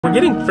We're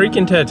getting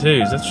freaking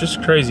tattoos. That's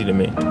just crazy to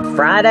me.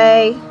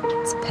 Friday,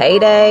 it's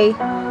payday.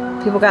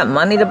 People got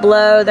money to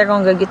blow. They're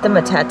gonna go get them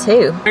a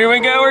tattoo. Here we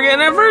go. We're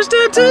getting our first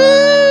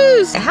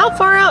tattoos. How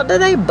far out do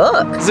they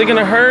book? Is it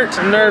gonna hurt?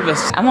 I'm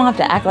nervous. I'm gonna have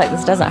to act like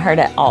this doesn't hurt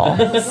at all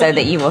so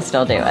that you will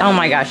still do it. Oh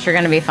my gosh, you're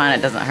gonna be fine.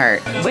 It doesn't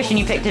hurt. Wishing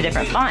you picked a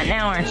different font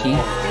now, aren't you?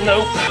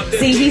 Nope.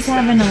 See, he's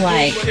having to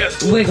like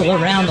wiggle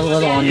around a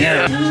little on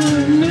your.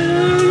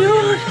 New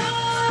York.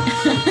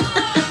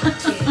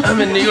 I'm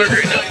in New York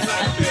right now.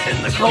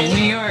 In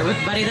New York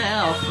with Buddy the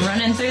Elf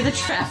running through the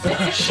traffic.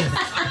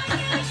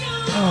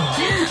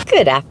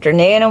 Good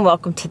afternoon and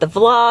welcome to the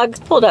vlog.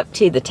 Pulled up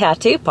to the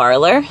tattoo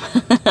parlor.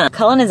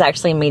 Cullen is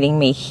actually meeting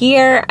me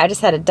here. I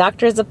just had a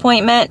doctor's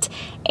appointment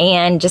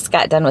and just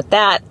got done with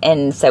that,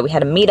 and so we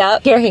had a meet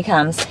up. Here he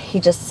comes. He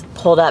just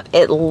pulled up.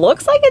 It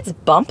looks like it's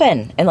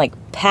bumping and like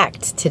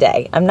packed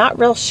today. I'm not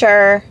real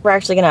sure we're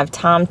actually gonna have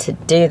time to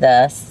do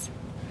this.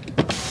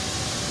 It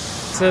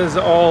says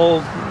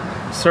all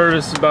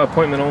service by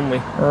appointment only.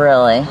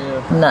 Really?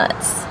 Yeah.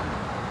 Nuts.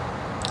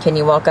 Can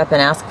you walk up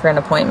and ask for an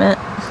appointment?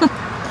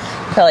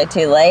 Probably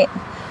too late.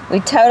 We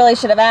totally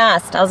should have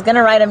asked. I was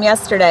gonna write him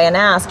yesterday and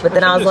asked, but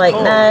then I was like,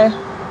 no.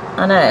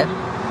 I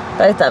know.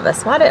 Both of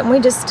us. Why didn't we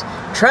just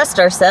trust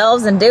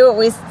ourselves and do what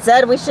we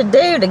said we should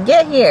do to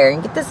get here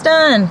and get this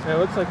done? Yeah, it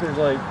looks like there's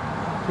like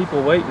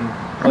people waiting.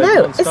 I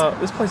know.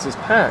 This place is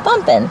packed.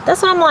 Bumping.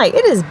 That's what I'm like.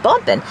 It is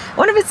bumping. I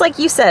wonder if it's like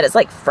you said, it's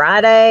like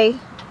Friday,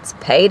 it's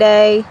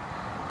payday.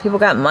 People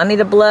got money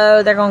to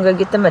blow. They're gonna go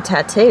get them a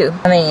tattoo.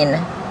 I mean,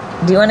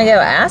 do you want to go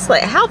ask?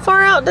 Like, how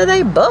far out do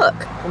they book?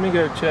 Let me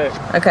go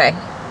check. Okay.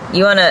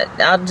 You wanna?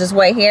 I'll just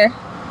wait here.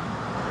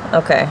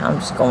 Okay, I'm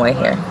just gonna wait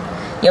here.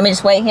 You want me to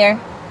just wait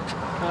here?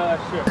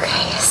 Sure.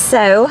 Okay,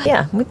 so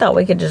yeah, we thought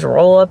we could just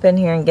roll up in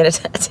here and get a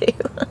tattoo.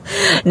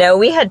 No,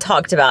 we had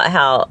talked about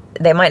how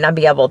they might not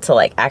be able to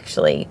like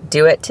actually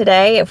do it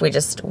today if we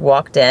just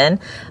walked in.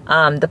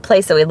 The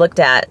place that we looked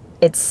at,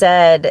 it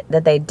said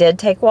that they did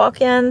take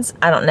walk-ins.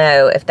 I don't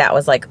know if that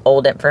was like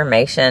old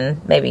information,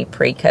 maybe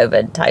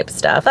pre-COVID type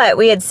stuff. But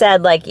we had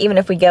said like even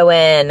if we go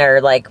in or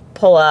like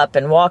pull up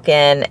and walk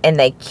in and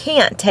they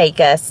can't take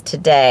us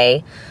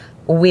today,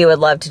 we would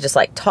love to just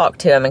like talk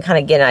to them and kind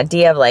of get an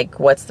idea of like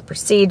what's the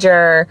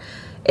procedure.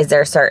 Is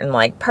there a certain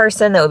like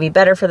person that would be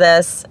better for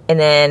this? And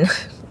then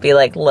be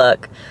like,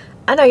 look,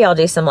 I know y'all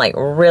do some like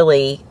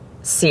really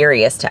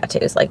serious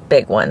tattoos, like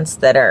big ones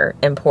that are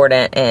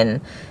important, and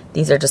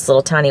these are just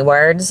little tiny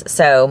words,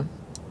 so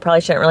probably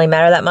shouldn't really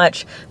matter that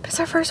much, but it's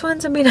our first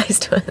ones and be nice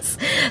to us.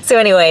 So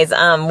anyways,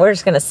 we're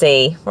just gonna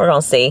see. We're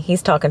gonna see.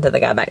 He's talking to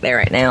the guy back there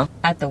right now.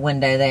 At the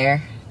window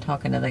there,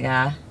 talking to the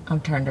guy. I'm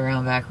turned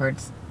around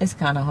backwards. It's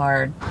kind of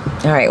hard.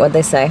 All right, what'd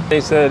they say?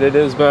 They said it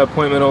is by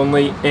appointment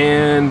only,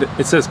 and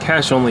it says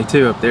cash only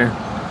too up there.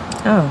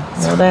 Oh,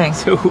 well dang.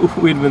 So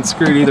we'd been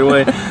screwed either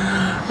way.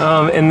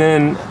 And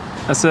then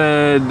I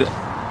said,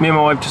 me and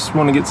my wife just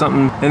want to get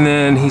something, and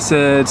then he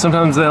said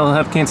sometimes they'll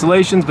have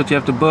cancellations, but you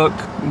have to book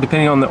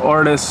depending on the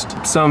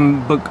artist.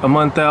 Some book a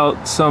month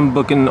out, some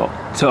booking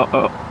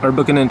are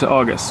booking into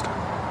August.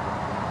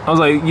 I was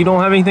like, you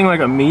don't have anything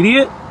like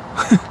immediate?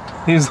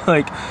 He's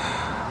like,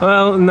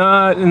 well,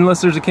 not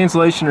unless there's a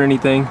cancellation or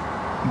anything,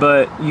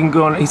 but you can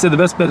go on. He said the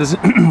best bet is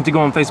to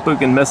go on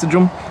Facebook and message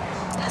them.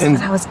 That's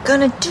what I was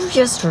gonna do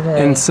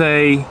yesterday. And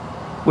say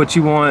what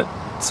you want.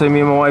 Say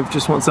me and my wife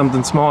just want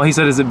something small. He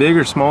said, is it big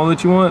or small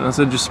that you want? And I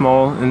said, just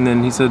small. And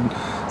then he said,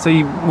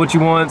 say what you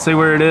want, say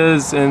where it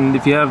is, and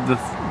if you have the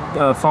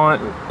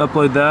font,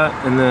 upload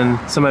that, and then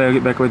somebody will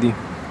get back with you.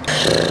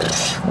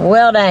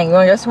 Well dang, you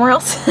wanna go somewhere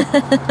else?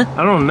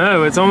 I don't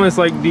know. It's almost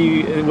like,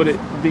 would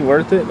it be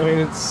worth it? I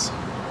mean,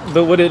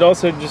 but would it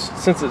also just,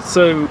 since it's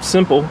so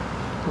simple,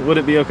 would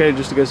it be okay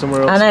just to go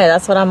somewhere else? I know,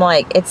 that's what I'm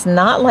like. It's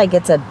not like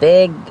it's a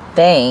big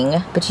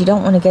thing, but you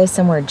don't want to go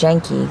somewhere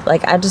janky.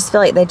 Like, I just feel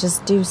like they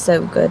just do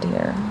so good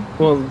here.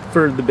 Well,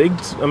 for the big,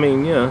 I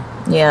mean, yeah.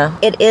 Yeah.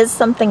 It is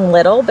something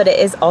little, but it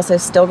is also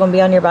still going to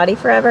be on your body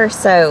forever,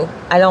 so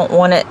I don't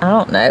want it, I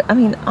don't know. I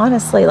mean,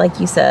 honestly, like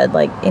you said,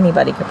 like,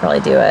 anybody could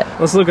probably do it.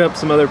 Let's look up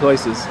some other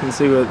places and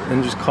see what,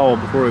 and just call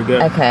before we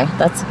go. Okay,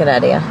 that's a good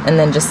idea. And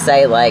then just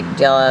say, like,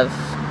 do y'all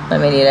have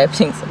immediate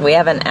openings? We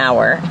have an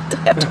hour to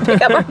have to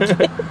pick up our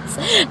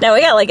kids. No, we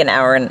got like an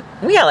hour, and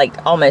we got like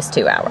almost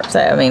 2 hours. So,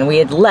 I mean, we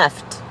had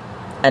left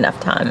enough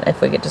time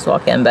if we could just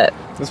walk in, but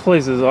this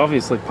place is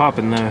obviously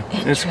popping though.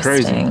 It's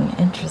crazy.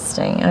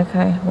 Interesting.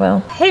 Okay,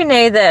 well, who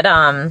knew that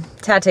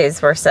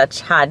tattoos were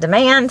such high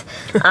demand?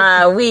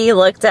 We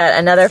looked at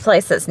another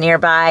place that's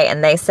nearby,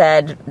 and they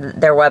said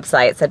their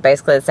website said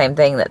basically the same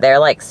thing, that they're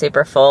like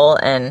super full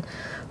and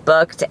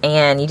booked,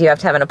 and you do have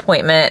to have an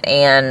appointment,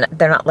 and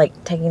they're not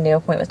like taking new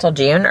appointments till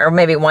June, or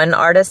maybe one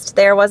artist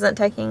there wasn't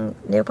taking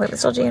new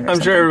appointments till June. I'm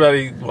sure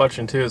everybody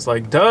watching too is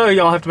like, duh,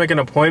 y'all have to make an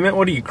appointment?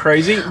 What are you,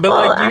 crazy? But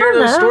well, like, you hear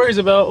those stories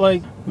about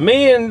like,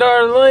 me and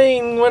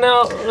Darlene went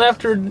out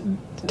after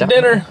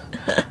dinner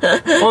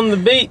on the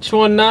beach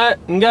one night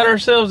and got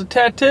ourselves a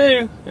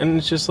tattoo, and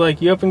it's just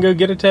like, you up and go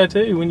get a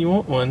tattoo when you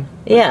want one.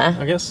 Yeah.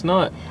 I guess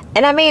not.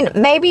 And I mean,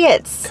 maybe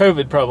it's...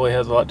 COVID probably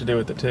has a lot to do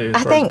with it too.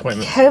 I think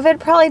COVID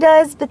probably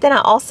does, but then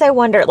I also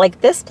wonder,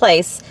 like, this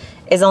place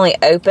is only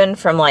open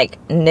from like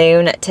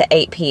noon to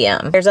 8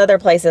 p.m. There's other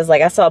places,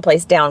 like I saw a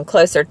place down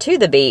closer to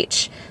the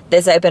beach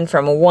that's open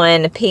from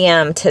 1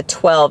 p.m. to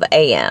 12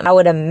 a.m. I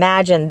would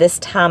imagine this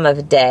time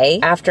of day,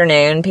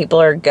 afternoon,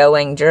 people are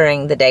going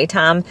during the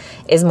daytime,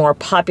 is more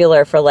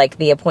popular for like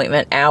the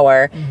appointment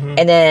hour.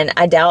 And then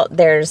I doubt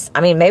there's,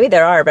 I mean, maybe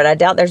there are, but I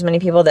doubt there's many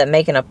people that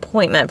make an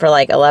appointment for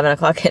like 11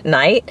 o'clock at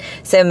night.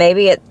 So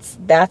maybe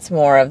that's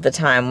more of the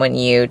time when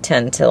you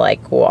tend to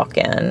like walk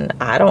in.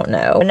 I don't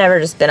know. I've never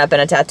just been up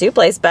in a tattoo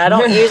place, but I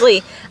don't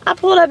usually, I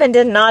pulled up and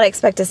did not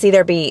expect to see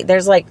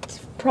there's like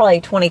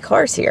probably 20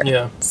 cars here.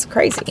 Yeah. It's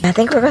crazy. I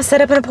think we're going to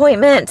set up an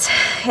appointment.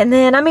 And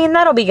then, I mean,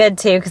 that'll be good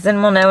too, because then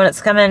we'll know when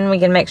it's coming. We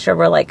can make sure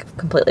we're like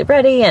completely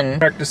ready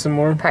and practice some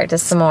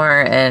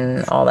more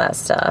and all that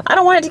stuff. I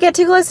don't want it to get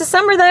too close to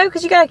summer though,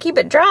 because you got to keep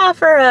it dry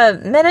for a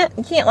minute.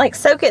 You can't like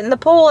soak it in the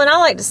pool, and I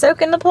like to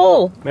soak in the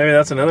pool. Maybe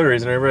that's another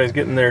reason everybody's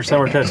getting their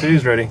summer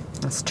tattoos ready.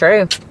 That's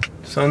true.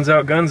 Sun's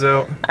out, guns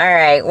out. All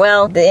right,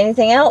 well,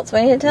 anything else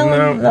we need to tell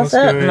them? That's it.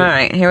 All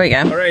right, here we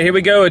go. All right, here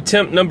we go.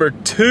 Attempt number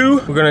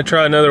 2. We're gonna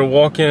try another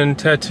walk-in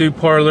tattoo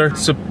parlor.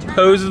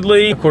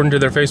 Supposedly, according to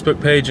their Facebook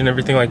page and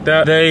everything like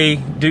that, they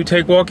do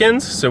take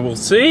walk-ins, so we'll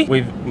see.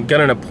 We've got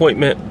an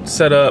appointment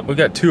set up. We've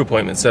got 2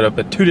 appointments set up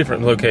at 2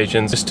 different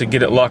locations just to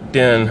get it locked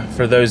in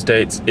for those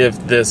dates if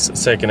this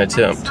second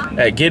attempt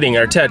at getting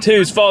our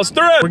tattoos falls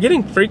through. We're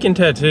getting freaking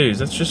tattoos.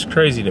 That's just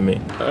crazy to me.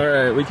 All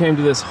right, we came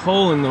to this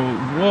hole in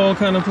the wall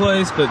kind of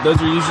place, but those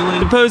are usually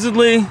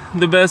supposedly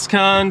the best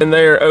kind, and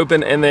they are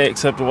open and they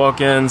accept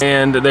walk-ins,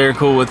 and they're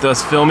cool with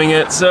us filming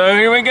it. So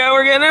here we go,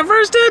 we're getting our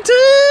first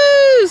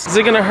tattoos. Is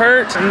it gonna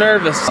hurt? I'm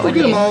nervous. You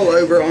get them all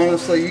over,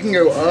 honestly. You can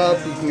go up,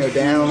 you can go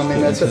down. I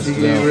mean, that's up to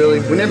you,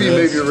 really. Whenever you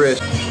move your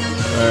wrist. All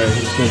right,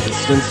 just gonna get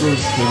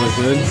stencils. They look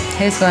good.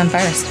 Who's going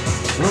first?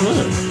 I don't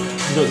know.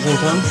 You do it at the same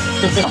time?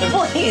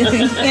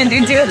 You can't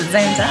do 2 at the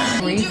same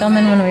time. Were you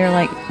filming when we were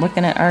like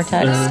looking at our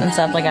text and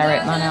stuff? Like I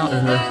wrote mine out.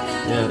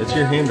 Yeah, it's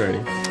your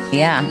handwriting.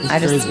 Yeah, it's I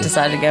just crazy.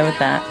 Decided to go with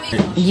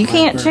that. You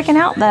can't chicken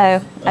out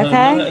though,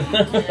 okay?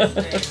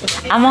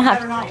 I'm gonna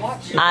have.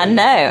 I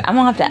know. I'm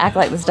gonna have to act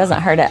like this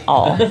doesn't hurt at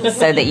all,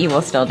 so that you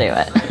will still do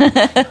it.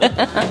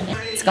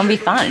 It's gonna be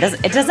fun.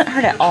 It doesn't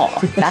hurt at all.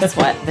 That's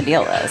what the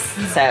deal is.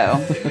 So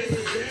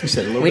You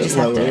said a little bit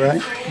lower,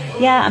 right?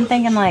 Yeah, I'm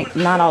thinking like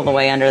not all the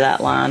way under that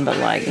line, but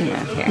like, you know,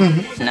 here.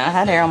 No, I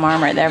had hair on my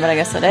arm right there, but I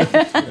guess I did.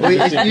 Well, you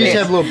just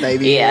have little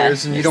baby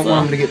hairs, and you don't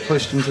want them to get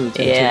pushed into the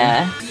tattoo.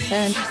 Yeah. So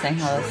interesting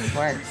how this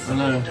works. I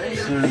know,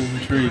 so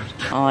intrigued.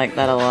 I like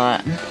that a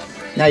lot.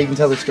 Now you can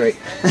tell they're straight.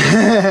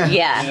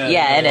 Yeah,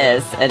 it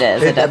is. It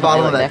is. It That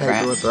bottom of definitely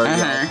that looks paper different.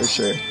 look right, for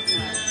sure.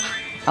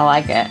 I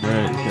like it. All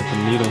right, got the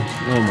needle.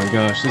 Oh my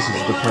gosh, this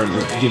is the part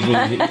that gives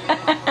me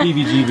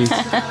heebie-jeebies.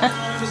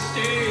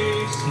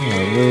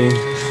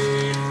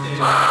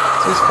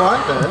 It's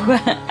quiet though.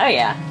 Oh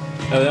yeah.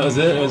 Oh, that was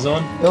it? It was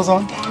on? It was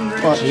on.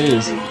 Watch.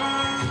 Jeez.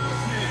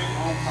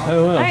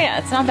 Oh, wow. Oh yeah,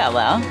 it's not that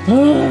loud.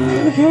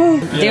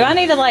 Do I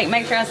need to like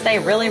make sure I stay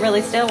really,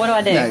 really still? What do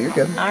I do? No, you're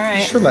good. All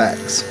right. Just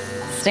relax.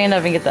 Stand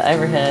up and get the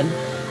overhead.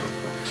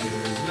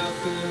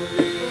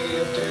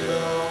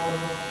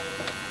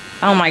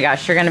 Oh my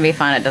gosh, you're gonna be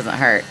fine. It doesn't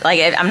hurt. Like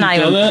I'm not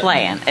even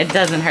playing. It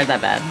doesn't hurt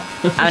that bad.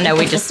 I know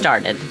we just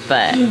started,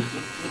 but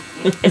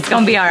it's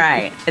gonna be all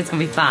right. It's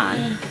gonna be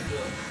fine.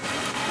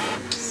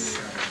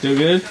 Feel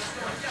good?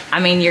 I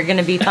mean, you're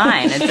gonna be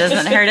fine. It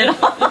doesn't hurt at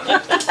all.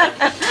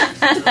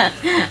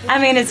 I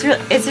mean, it's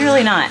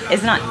really not.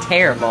 It's not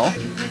terrible.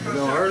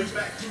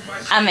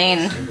 I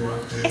mean,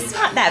 it's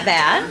not that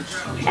bad.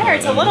 It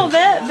hurts a little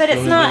bit, but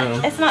it's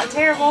not. It's not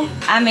terrible.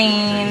 I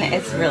mean,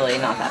 it's really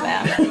not that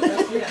bad.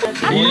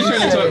 You just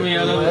trying to talk me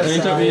out of it, and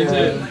you talk me into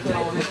it.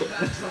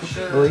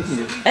 Believe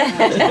you.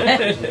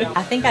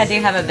 I think I do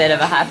have a bit of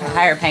a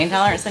higher pain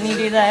tolerance than you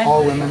do, though.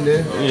 All women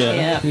do.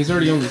 Yeah. He's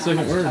already on the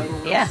second word.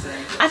 Yeah.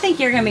 I think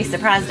you're going to be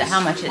surprised at how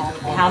much it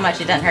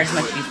doesn't hurt as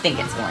much as you think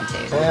it's going to.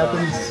 What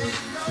happens?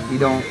 You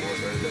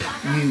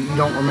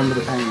don't remember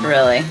the pain.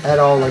 Really? At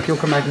all. Like you'll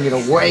come back and get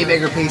a way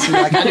bigger piece and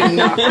be like, I do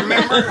not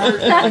remember it like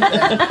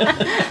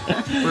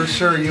that. For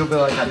sure you'll be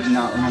like, I do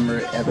not remember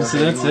it ever. So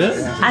that's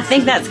it? I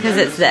think that's because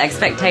it's the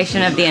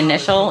expectation of the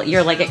initial.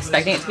 You're like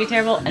expecting it to be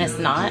terrible, and it's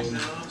not.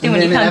 Then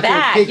when you come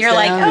back, you're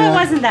like, oh, it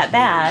wasn't that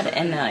bad,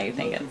 and now you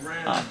think it's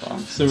awful.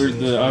 So were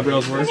the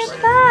eyebrows worse? Look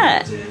at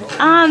that.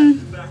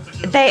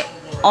 They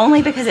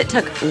only because it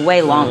took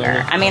way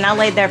longer. I mean, I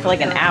laid there for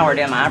like an hour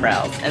doing my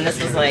eyebrows, and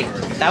this was like,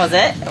 that was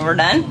it. We're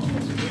done.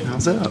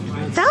 How's it up?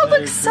 That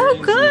looks so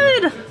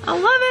good. I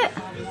love it.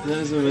 That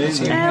is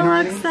amazing. That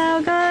looks so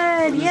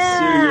good.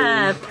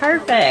 Yeah,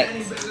 perfect.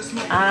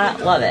 I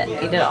love it. You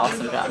did an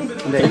awesome job.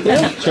 There you go.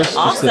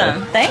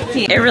 Awesome. Thank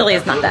you. It really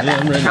is not that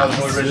bad. I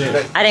promise.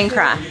 I didn't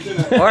cry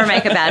or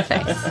make a bad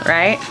face,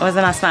 right?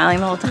 Wasn't I smiling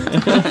the whole time?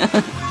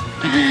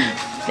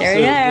 There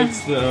you go.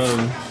 It's the,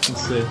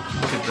 let's see.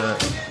 Look at that.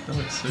 That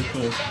looks so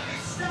cool.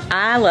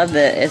 I love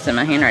that it's in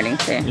my handwriting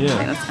too. Yeah. I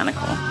think that's kind of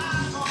cool.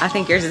 I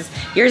think yours is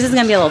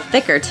gonna be a little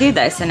thicker too,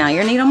 though. So now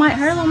your needle might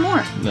hurt a little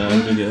more. No,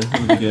 it'll be good.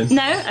 It'll be good.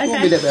 No, okay.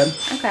 Won't be that bad.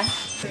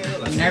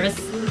 Okay. You nervous?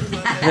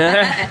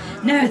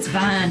 No, it's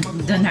fine.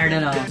 It doesn't hurt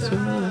at all.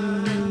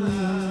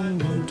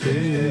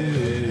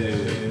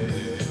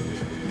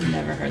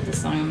 Never heard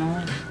this song in my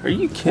life. Are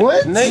you kidding?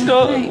 What? Nate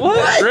Dogg,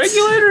 what?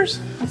 Regulators?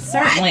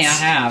 Certainly, I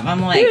have.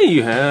 I'm like, Yeah,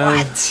 you have.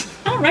 What?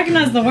 I don't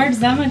recognize the words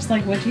that much,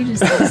 like what you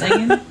just started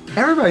singing.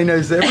 Everybody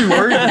knows every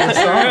word of this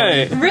song.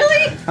 Right.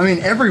 Really? I mean,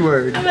 every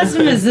word. I must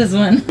have missed this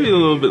one. Maybe a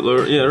little bit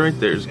lower. Yeah, right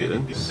there's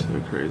good. So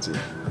crazy.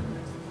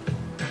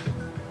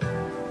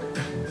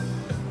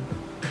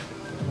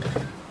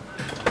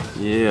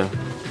 Yeah.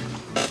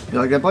 You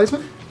like that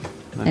placement?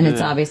 And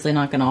it's obviously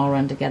not going to all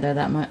run together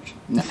that much.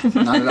 No,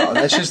 not at all.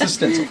 That's just a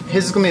stencil.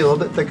 His is going to be a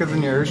little bit thicker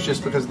than yours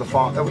just because of the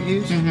font that we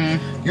use.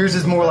 Mm-hmm. Yours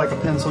is more like a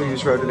pencil. You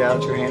just wrote it out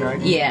at your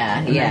handwriting. Yeah,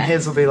 And then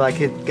his will be like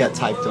it got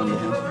typed onto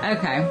him.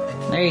 Okay,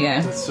 there you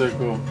go. That's so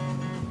cool.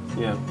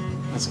 Yeah,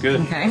 that's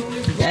good. Okay,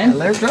 good.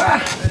 Let it dry.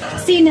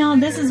 See, now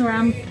this is where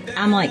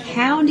I'm like,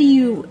 how do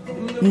you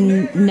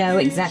know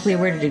exactly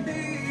where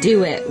to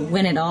do it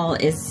when it all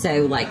is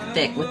so like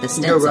thick with the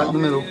stencil? Go right in the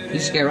middle. You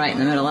should go right in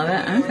the middle of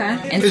it. Okay.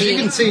 And Because you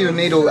can see your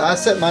needle. I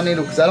set my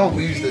needle because I don't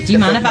use the tip do you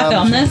mind of if I my-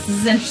 film this? This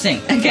is interesting.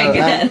 Okay, No, go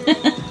ahead.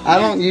 I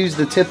don't use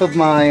the tip of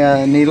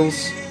my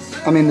needles.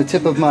 I mean the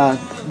tip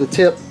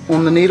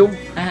on the needle.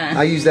 Uh-huh.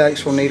 I use the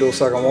actual needle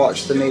so I can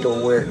watch the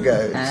needle where it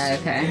goes.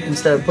 Okay.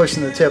 Instead of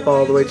pushing the tip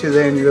all the way to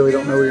there and you really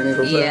don't know where your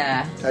needle's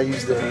Yeah. at. I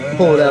use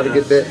pull it out a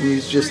good bit and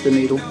use just the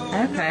needle.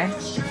 Okay.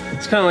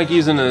 It's kind of like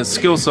using a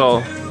skill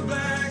saw.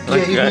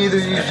 Like, Yeah, you can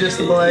either use just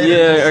the blade.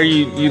 Yeah, or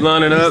you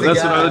line it up. the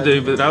That's what I would guide.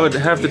 do. But I would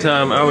half the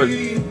time I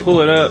would pull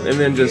it up and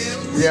then just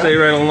stay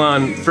right on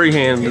line,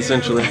 freehand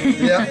essentially,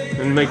 Yeah.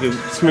 and make a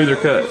smoother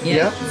cut.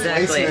 Yeah, Way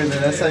exactly. smoother.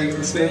 That's how you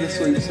can smooth the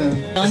sweet soon.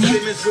 Feeling you?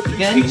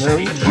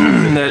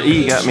 Good? That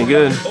E got me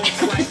good.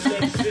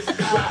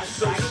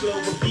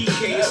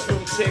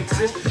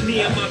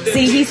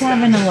 See, he's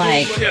having to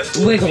like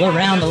wiggle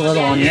around a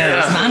little on yours.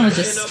 Yeah. Mine was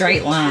just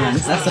straight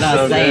lines. That's what I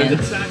was So saying.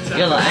 good.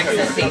 Your little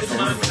accent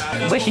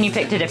pieces. Wishing you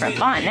picked a different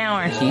font now,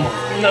 aren't you?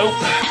 Nope.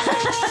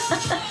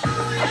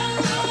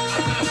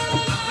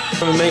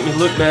 Gonna make me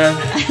look bad.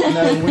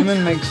 No,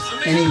 women makes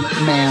any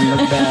man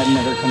look bad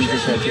whenever it comes to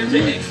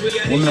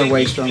tattoos. Women are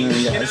way stronger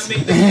than guys.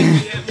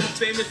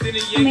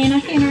 I mean, I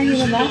can't argue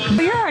with that.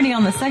 But you're already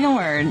on the second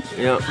word.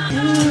 Yep.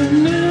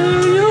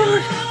 New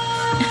York.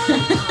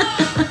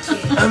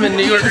 I'm in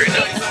New York right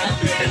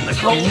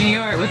now. In New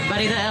York with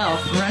Buddy the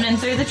Elf running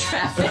through the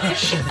traffic.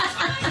 Is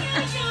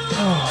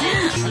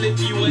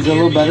that a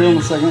little better on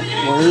the second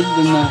word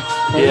than the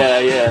first?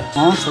 Yeah.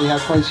 Honestly, how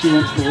close you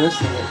went to the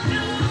rest of it.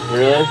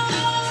 Really?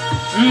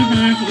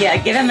 Yeah,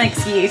 give him an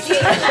excuse.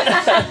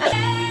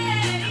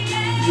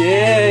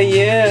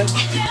 Yeah.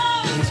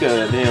 He's got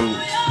a damn,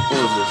 what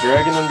is it,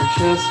 dragon under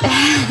chest?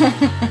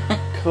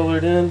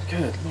 Colored in?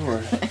 Good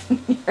lord.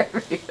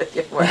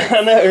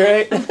 I know,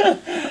 right?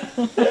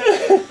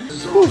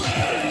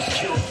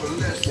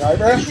 You alright,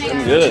 bro?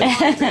 I'm good.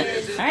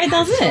 Alright,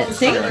 that's it.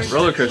 See?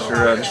 Roller coaster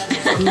ride.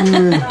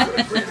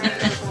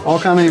 All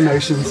kind of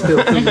emotions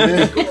still coming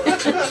in.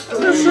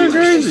 That's so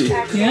crazy.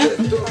 Yeah.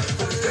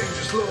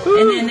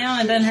 And then now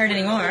it doesn't hurt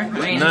anymore. I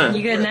mean, No.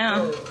 you good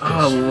now? Oh,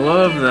 I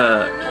love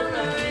that.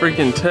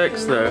 Freaking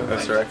text though.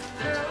 That's right.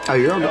 Oh,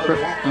 you're on the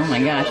front. Oh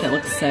my gosh, it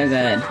looks so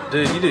good.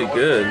 Dude, you did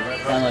good.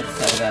 That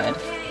looks so good.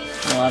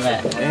 I love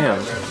it. Damn.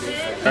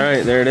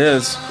 Alright, there it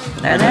is.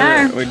 There they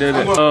are. We did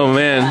it. Oh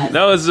man,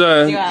 that was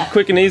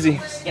quick and easy.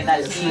 Give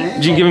that to you.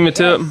 Did you give him a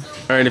tip?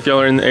 Alright, if y'all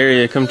are in the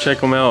area, come check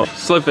them out.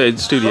 Slow Fade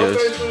Studios.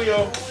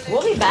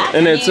 We'll be back.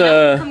 And it's,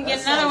 come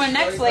get another one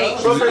next week.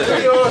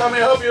 How may I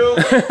help you?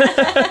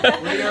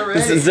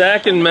 This is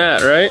Zach and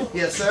Matt, right?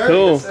 Yes, sir.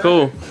 Cool, Yes, sir.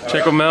 cool.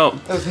 Check them out.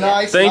 It was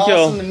nice. Thank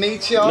y'all. Awesome to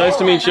meet y'all. Nice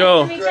to meet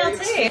y'all. Meet y'all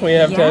too. We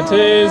have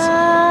tattoos.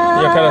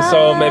 You kind of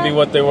saw maybe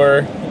what they were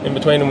in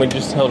between, and we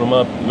just held them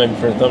up maybe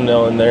for a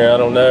thumbnail in there. I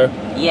don't know.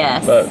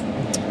 Yes. But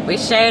We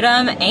showed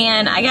them,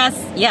 and I guess,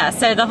 yeah,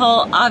 so the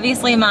whole,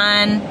 obviously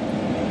mine,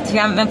 if you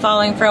haven't been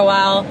following for a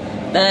while,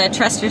 the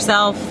Trust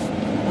Yourself,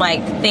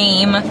 like,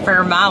 theme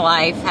for my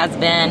life has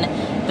been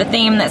the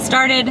theme that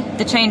started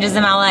the changes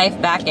in my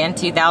life back in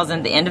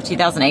the end of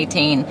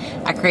 2018.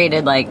 I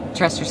created, like,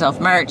 Trust Yourself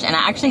merch, and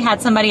I actually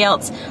had somebody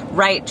else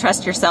write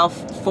Trust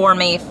Yourself for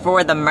me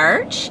for the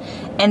merch.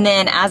 And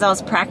then as I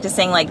was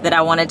practicing, like, that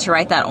I wanted to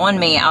write that on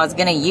me, I was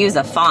gonna use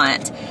a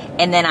font.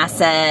 And then I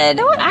said,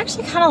 you know what, I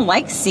actually kind of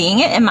like seeing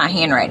it in my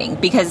handwriting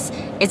because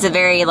it's a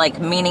very, like,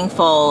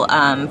 meaningful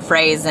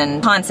phrase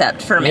and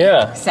concept for me.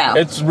 yeah, So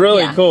it's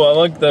really yeah. cool. I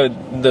like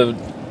the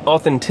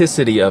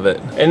authenticity of it.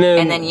 And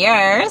then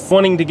yours.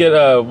 wanting to get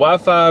a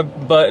Wi-Fi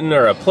button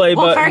or a play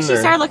Well, button. first you or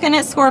start looking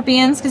at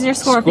scorpions because you're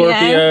Scorpio.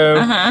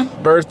 Uh-huh.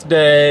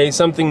 Birthday,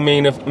 something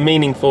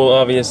meaningful,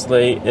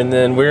 obviously. And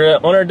then we're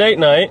on our date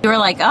night. You were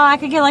like, oh, I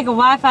could get like a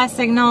Wi-Fi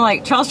signal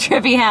like Charles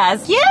Trippy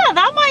has. Yeah,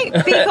 that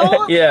might be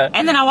cool. Yeah.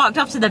 And then I walked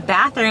off to the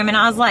bathroom and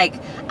I was like,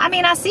 I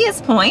mean, I see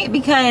his point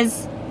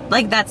because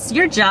like that's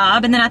your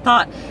job. And then I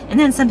thought, and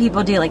then some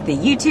people do like the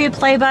YouTube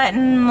play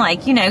button,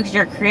 like, you know, because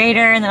you're a creator.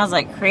 And then I was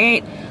like,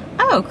 create.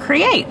 Oh,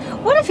 create.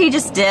 What if he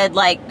just did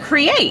like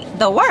create,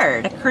 the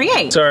word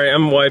create? Sorry,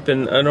 I'm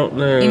wiping. I don't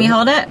know. Can you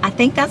hold it? I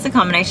think that's a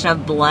combination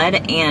of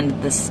blood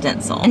and the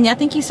stencil. And I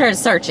think you started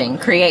searching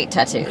create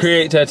tattoos.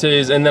 Create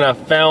tattoos, and then I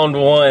found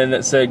one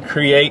that said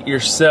create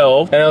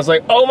yourself, and I was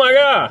like, oh my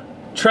god,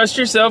 trust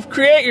yourself,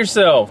 create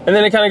yourself. And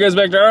then it kind of goes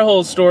back to our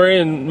whole story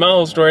and my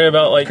whole story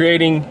about like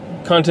creating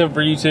content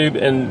for YouTube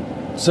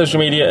and social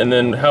media, and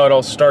then how it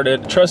all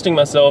started. Trusting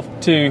myself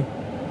to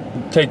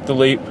take the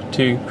leap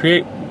to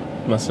create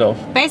myself.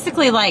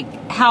 Basically, like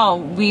how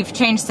we've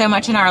changed so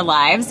much in our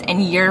lives,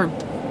 and you're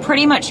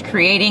pretty much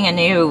creating a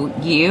new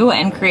you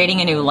and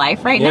creating a new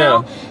life right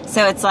now.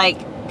 So it's like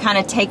kind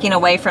of taking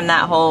away from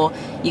that whole,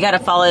 you got to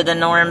follow the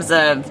norms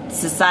of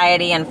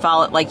society and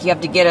follow, like you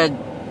have to get a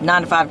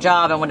 9-to-5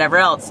 job and whatever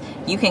else.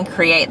 You can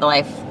create the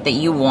life that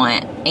you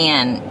want,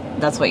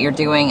 and that's what you're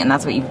doing, and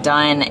that's what you've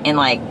done. And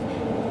like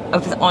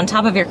on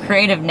top of your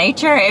creative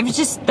nature, it was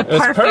just the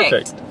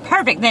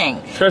perfect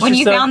thing. Trust when you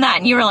yourself. found that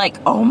and you were like,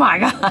 oh my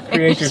god.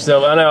 Create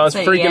yourself. I know, I was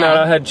freaking out.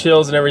 I had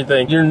chills and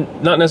everything. You're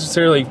not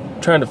necessarily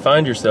trying to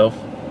find yourself.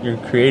 You're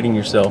creating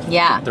yourself.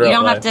 Yeah. You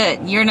don't have to,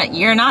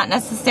 you're not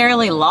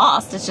necessarily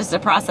lost. It's just a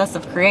process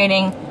of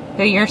creating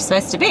who you're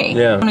supposed to be.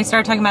 Yeah. When we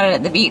started talking about it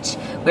at the beach,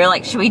 we were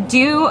like, should we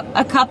do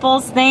a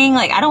couples thing?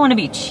 Like, I don't want to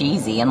be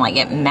cheesy and like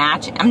it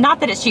match. I'm not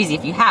that it's cheesy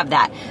if you have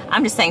that.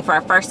 I'm just saying for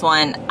our first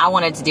one, I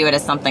wanted to do it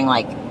as something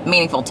like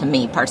meaningful to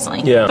me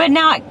personally. Yeah. But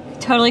now it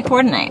totally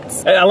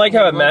coordinates. I like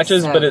how it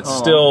matches, so but it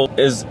still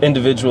is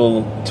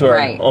individual to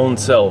our own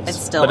selves.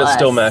 It's still but it us.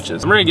 still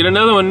matches. I'm ready to get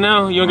another one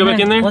now. You want to go back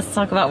in there? Let's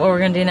talk about what we're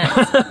going to do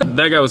next.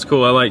 That guy was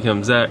cool. I like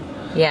him. Zach.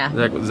 Yeah.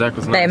 Zach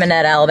was nice. Bay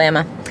Minette,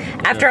 Alabama.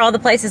 After all the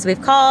places we've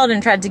called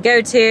and tried to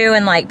go to,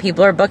 and like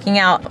people are booking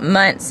out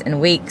months and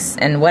weeks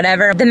and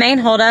whatever, the main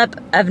holdup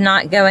of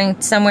not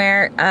going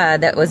somewhere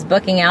that was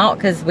booking out,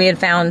 because we had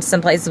found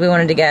some places we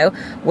wanted to go,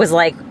 was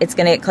like it's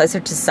going to get closer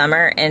to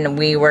summer, and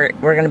we're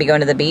going to be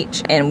going to the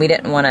beach, and we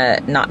didn't want to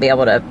not be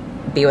able to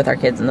be with our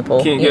kids in the pool.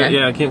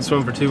 I can't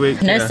swim for 2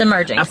 weeks. No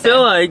submerging. I feel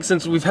like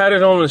since we've had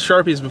it on with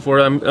Sharpies before,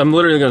 I'm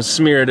literally going to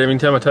smear it every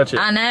time I touch it.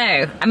 I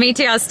know. Me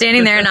too. I was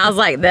standing there and I was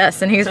like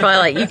this, and he was probably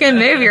like, you can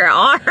move your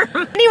arm.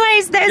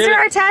 Anyways, those are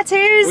our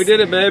tattoos. We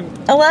did it, babe.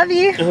 I love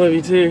you. I love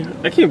you too.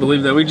 I can't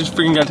believe that. We just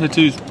freaking got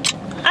tattoos.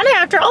 I know,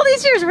 after all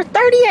these years, we're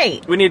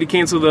 38. We need to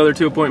cancel the other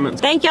 2 appointments.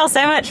 Thank y'all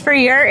so much for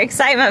your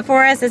excitement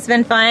for us. It's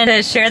been fun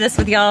to share this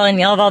with y'all, and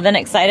y'all have all been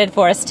excited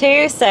for us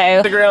too, so.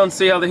 Stick around and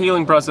see how the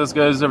healing process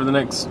goes over the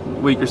next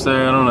week or so.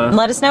 I don't know.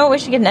 Let us know what we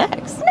should get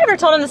next. I never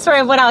told him the story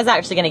of what I was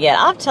actually gonna get.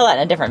 I'll have to tell that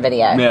in a different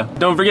video. Yeah.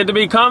 Don't forget to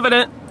be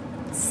confident.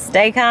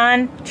 Stay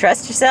con,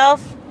 trust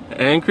yourself.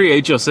 And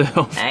create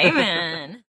yourself. Amen.